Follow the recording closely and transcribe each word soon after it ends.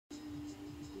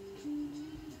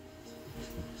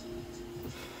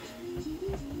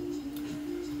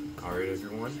Alright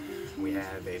everyone, we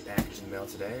have a package in the mail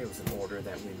today. It was an order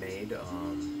that we made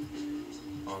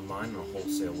online on a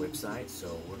wholesale website,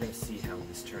 so we're going to see how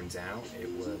this turns out. It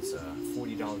was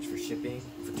 $40 for shipping,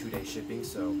 for 2-day shipping,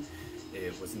 so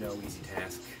it was no easy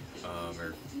task,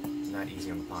 or not easy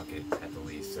on the pocket at the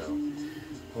least, so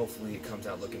hopefully it comes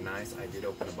out looking nice. I did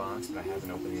open the box, but I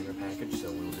haven't opened the inner package,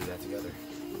 so we'll do that together.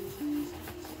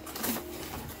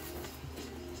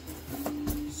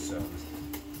 So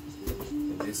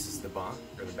this is the box,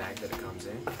 or the bag that it comes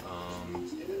in.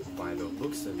 By the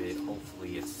looks of it,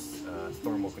 hopefully it's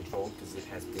thermal controlled because it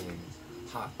has been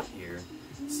hot here.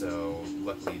 So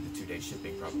luckily the 2-day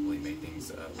shipping probably made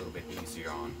things a little bit easier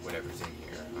on whatever's in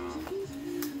here.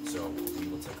 So we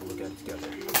will take a look at it together.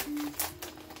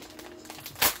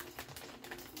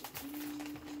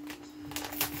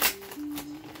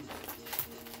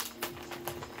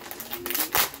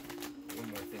 One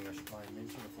more thing I should probably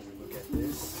mention before we look at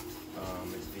this.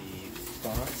 The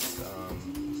fonts,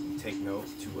 take note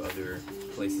to other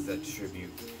places that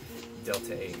distribute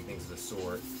Delta 8 and things of the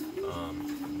sort.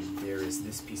 There is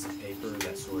this piece of paper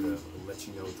that sort of lets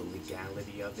you know the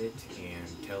legality of it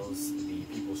and tells the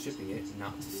people shipping it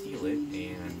not to steal it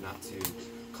and not to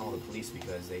call the police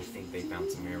because they think they found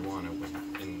some marijuana,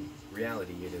 when in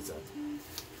reality it is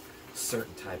a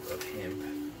certain type of hemp,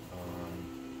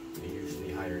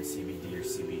 usually higher in CBD or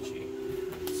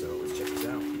CBG. So let's check this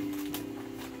out.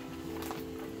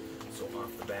 So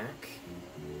off the back,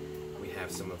 we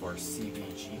have some of our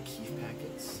CBG Kief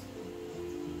packets.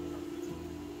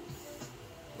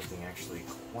 Looking actually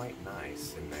quite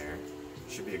nice in there.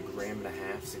 Should be 1.5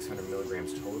 grams, 600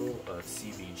 milligrams total of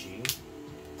CBG.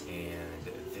 And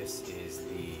this is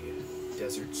the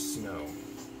Desert Snow.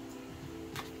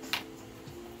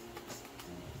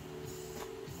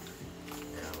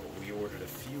 Now, we ordered a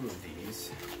few of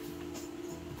these.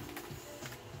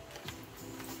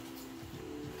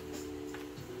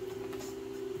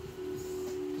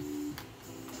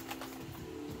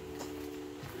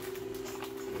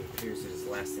 Appears it is the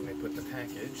last thing they put in the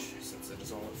package, since it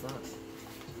is all up front.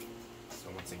 So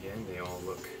once again, they all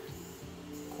look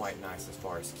quite nice as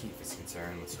far as Kief is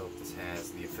concerned. Let's hope this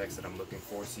has the effects that I'm looking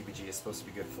for. CBG is supposed to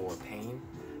be good for pain,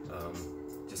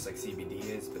 just like CBD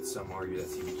is, but some argue that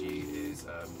CBG is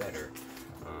better,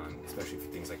 especially for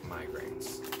things like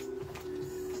migraines.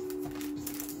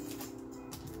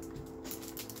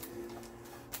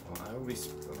 Well, I would be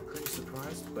pretty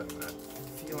surprised, but I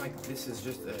feel like this is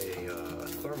just a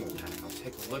thermal pack. I'll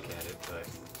take a look at it, but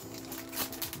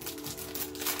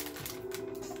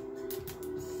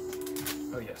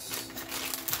oh yes,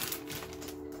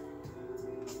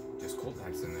 just cold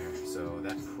packs in there, so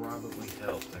that probably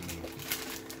helped. I mean,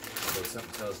 although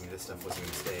something tells me this stuff wasn't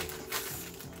going to stay,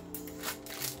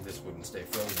 this wouldn't stay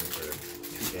frozen for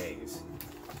 2 days.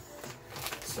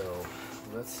 So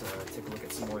let's take a look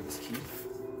at some more of this Kief.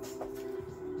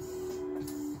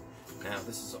 Now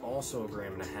this is also 1.5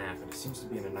 grams, and it seems to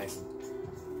be in a nice,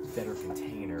 better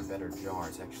container, better jar.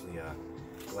 It's actually a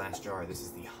glass jar. This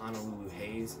is the Honolulu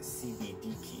Haze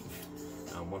CBD Kief.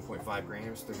 1.5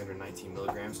 grams, 319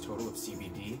 milligrams total of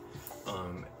CBD.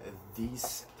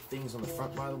 These things on the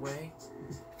front, by the way,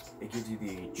 it gives you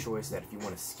the choice that if you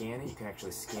want to scan it, you can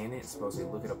actually scan it and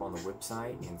supposedly look it up on the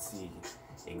website and see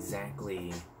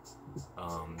exactly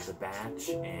the batch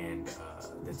and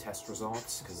the test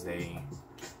results, because they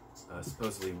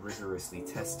supposedly rigorously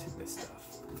test this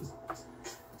stuff.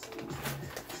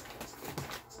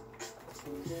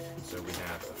 So we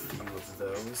have a few of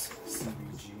those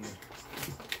CBG.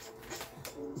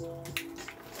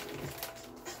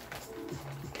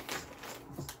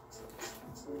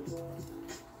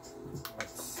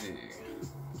 Let's see.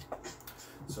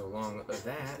 So along with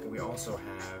that, we also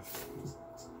have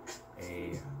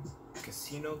a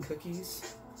Casino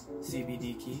Cookies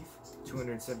CBD Kief,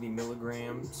 270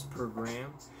 milligrams per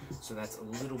gram, so that's a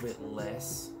little bit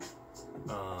less,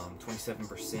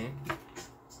 27%.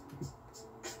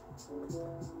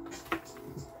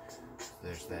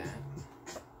 There's that.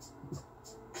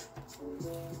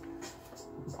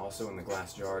 Also in the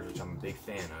glass jars, which I'm a big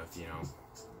fan of, you know,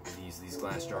 these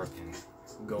glass jars can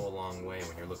go a long way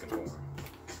when you're looking for them.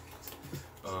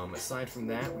 Aside from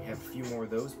that, we have a few more of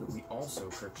those, but we also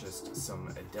purchased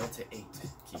some Delta 8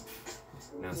 Kief.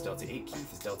 Now this Delta 8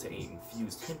 Kief is Delta 8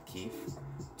 infused hemp Kief,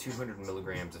 200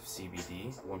 milligrams of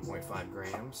CBD, 1.5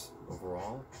 grams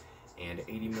overall, and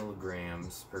 80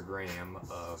 milligrams per gram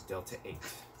of Delta 8.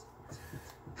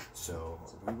 So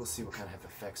we will see what kind of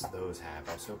effects those have.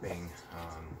 I was hoping,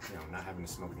 you know, not having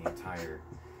to smoke the entire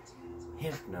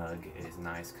hemp nug is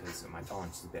nice because my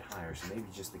tolerance is a bit higher, so maybe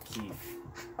just the Kief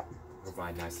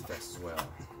provide nice effects as well.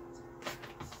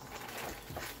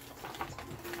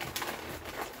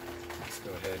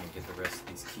 gonna get the rest of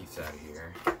these Kiefs out of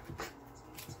here.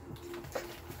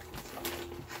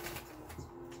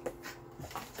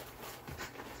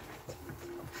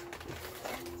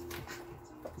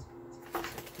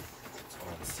 It's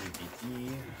all the CBD,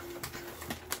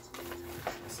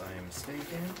 unless I am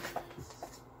mistaken.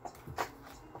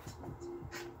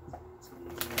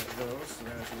 Those, so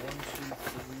that's 1, 2,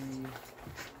 3,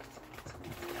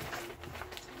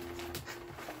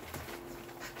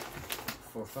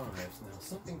 4, 5. Now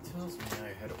something tells me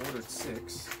I had ordered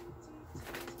 6.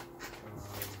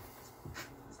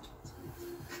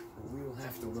 We will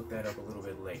have to look that up a little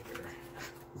bit later.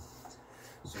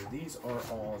 So these are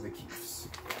all the Kiefs.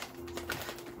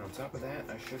 And on top of that,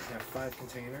 I should have 5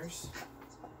 containers.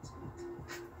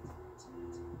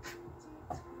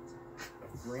 A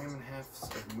 1.5 grams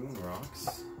of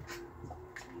moonrocks.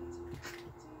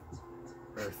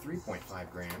 Or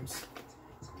 3.5 grams.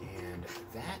 And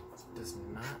that does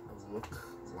not look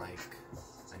like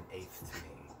an 1/8 to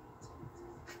me.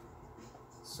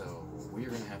 So we're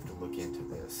going to have to look into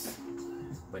this.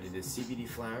 But it is CBD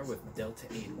flower with Delta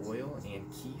 8 oil and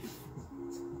Kief.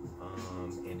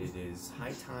 And it is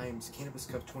High Times Cannabis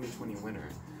Cup 2020 winner.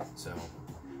 So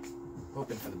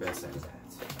hoping for the best out of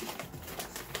that.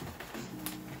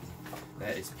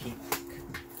 That is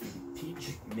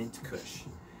Peach Mint Kush.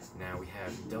 Now we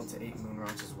have Delta 8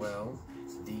 moonrocks as well.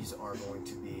 These are going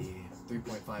to be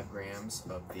 3.5 grams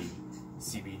of the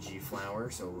CBG flower.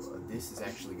 So this is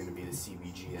actually going to be the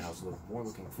CBG that I was more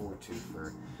looking forward to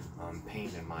for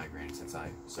pain and migraine, since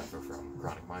I suffer from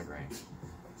chronic migraines.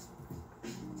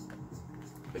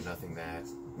 But nothing that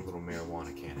a little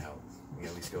marijuana can't help. It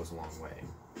at least goes a long way.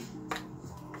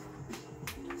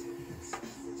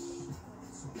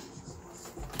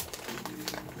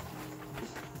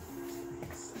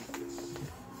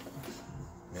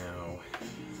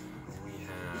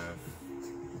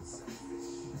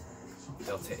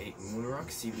 Delta 8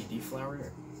 moonrocks, CBD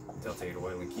flower, Delta 8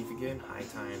 oil and Kief again, High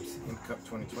Times Hemp Cup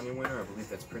 2020 winner. I believe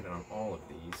that's printed on all of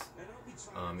these.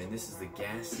 And this is the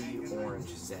gassy orange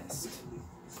zest.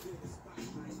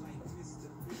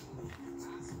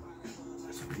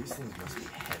 So these things must be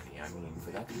heavy. I mean,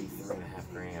 for that to be 3.5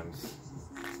 grams,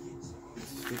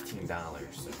 this is $15.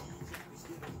 So.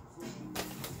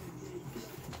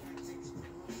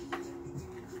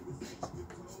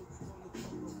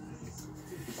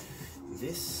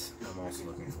 This I'm also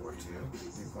looking forward to.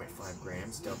 3.5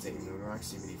 grams, Delta 8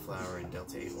 moonrocks, CBD flower, and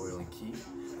Delta 8 oil and Kief.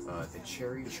 The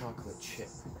cherry chocolate chip.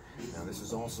 Now this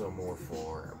is also more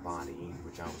for body,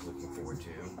 which I was looking forward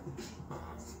to.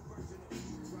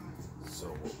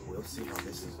 So we'll see how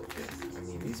this is looking. I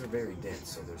mean, these are very dense,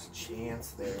 so there's a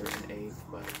chance there's an 1/8,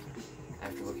 but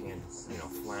after looking at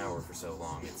flower for so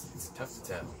long, it's tough to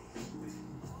tell.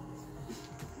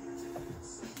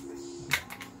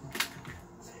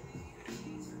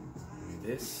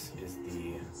 This is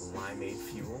the limeade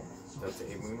fuel, Delta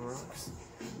 8 moonrocks.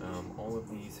 All of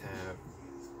these have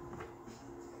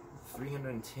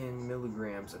 310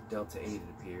 milligrams of Delta 8, it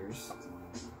appears,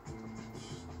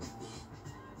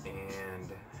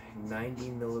 and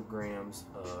 90 milligrams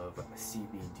of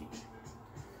CBD.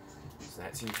 So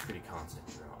that seems pretty constant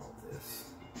through all of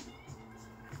this.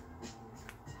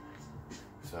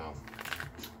 So,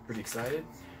 pretty excited.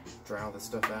 Try all this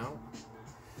stuff out.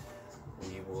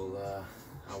 We will,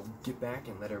 I'll get back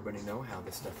and let everybody know how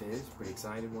this stuff is. Pretty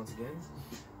excited once again.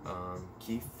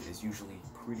 Kief is usually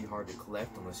pretty hard to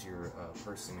collect unless you're a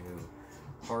person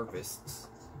who harvests.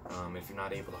 If you're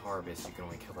not able to harvest, you can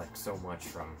only collect so much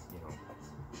from,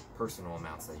 personal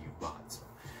amounts that you've bought. So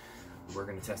we're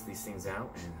going to test these things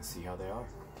out and see how they are.